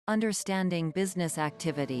Understanding business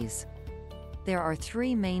activities. There are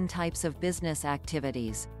three main types of business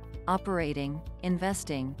activities: operating,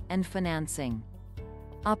 investing, and financing.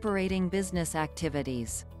 Operating business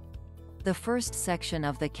activities. The first section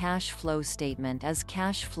of the cash flow statement is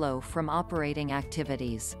cash flow from operating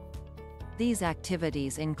activities. These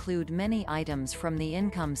activities include many items from the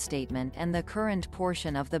income statement and the current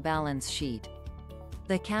portion of the balance sheet.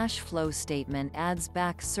 The cash flow statement adds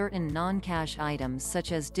back certain non-cash items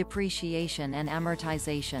such as depreciation and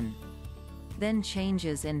amortization. Then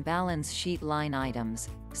changes in balance sheet line items,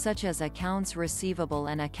 such as accounts receivable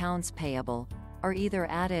and accounts payable, are either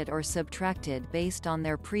added or subtracted based on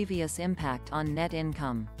their previous impact on net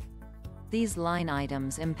income. These line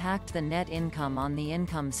items impact the net income on the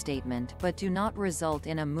income statement but do not result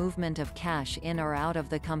in a movement of cash in or out of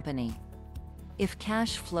the company. If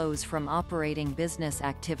cash flows from operating business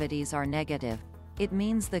activities are negative, it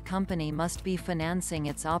means the company must be financing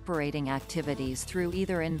its operating activities through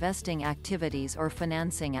either investing activities or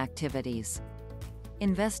financing activities.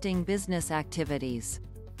 Investing business activities.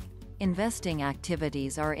 Investing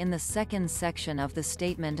activities are in the second section of the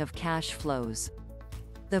statement of cash flows.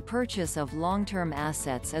 The purchase of long-term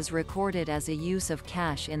assets is recorded as a use of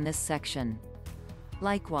cash in this section.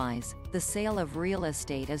 Likewise, the sale of real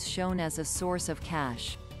estate is shown as a source of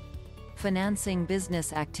cash. Financing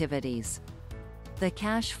business activities. The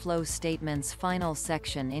cash flow statement's final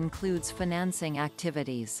section includes financing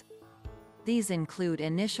activities. These include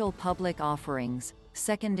initial public offerings,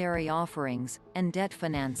 secondary offerings, and debt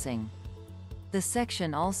financing. The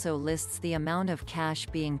section also lists the amount of cash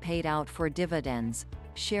being paid out for dividends,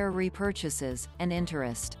 share repurchases, and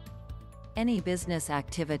interest. Any business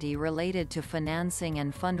activity related to financing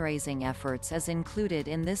and fundraising efforts is included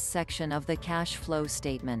in this section of the cash flow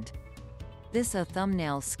statement. This is a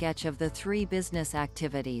thumbnail sketch of the three business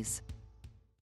activities.